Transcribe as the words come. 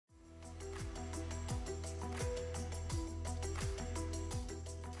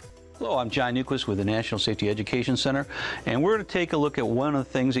Hello, I'm John Newquist with the National Safety Education Center, and we're going to take a look at one of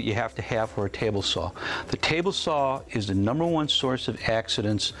the things that you have to have for a table saw. The table saw is the #1 source of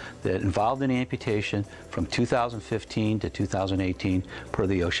accidents that involved an amputation from 2015 to 2018 per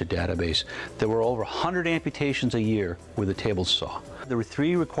the OSHA database. There were over 100 amputations a year with a table saw. There were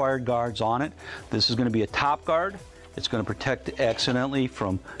 3 required guards on it. This is going to be a top guard. It's going to protect accidentally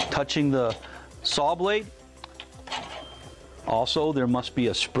from touching the saw blade. Also, there must be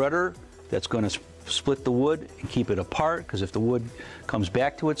a spreader that's going to split the wood and keep it apart, because if the wood comes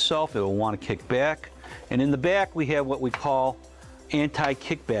back to itself, it will want to kick back. And in the back, we have what we call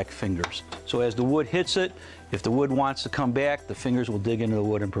anti-kickback fingers. So as the wood hits it, if the wood wants to come back, the fingers will dig into the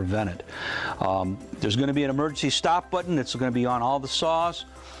wood and prevent it. There's going to be an emergency stop button that's going to be on all the saws.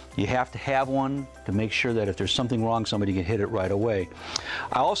 You have to have one to make sure that if there's something wrong, somebody can hit it right away.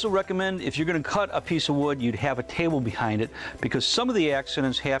 I also recommend, if you're going to cut a piece of wood, you'd have a table behind it, because some of the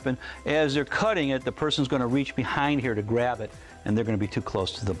accidents happen as they're cutting it. The person's going to reach behind here to grab it, and they're going to be too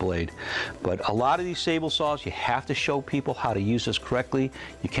close to the blade. But a lot of these table saws, you have to show people how to use this correctly.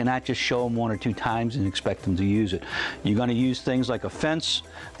 You cannot just show them 1 or 2 times and expect them to use it. You're going to use things like a fence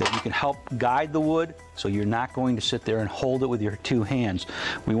that you can help guide the wood, so you're not going to sit there and hold it with your 2 hands.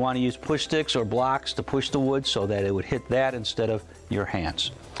 We want to use push sticks or blocks to push the wood so that it would hit that instead of your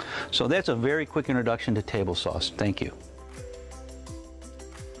hands. So that's a very quick introduction to table saws. Thank you.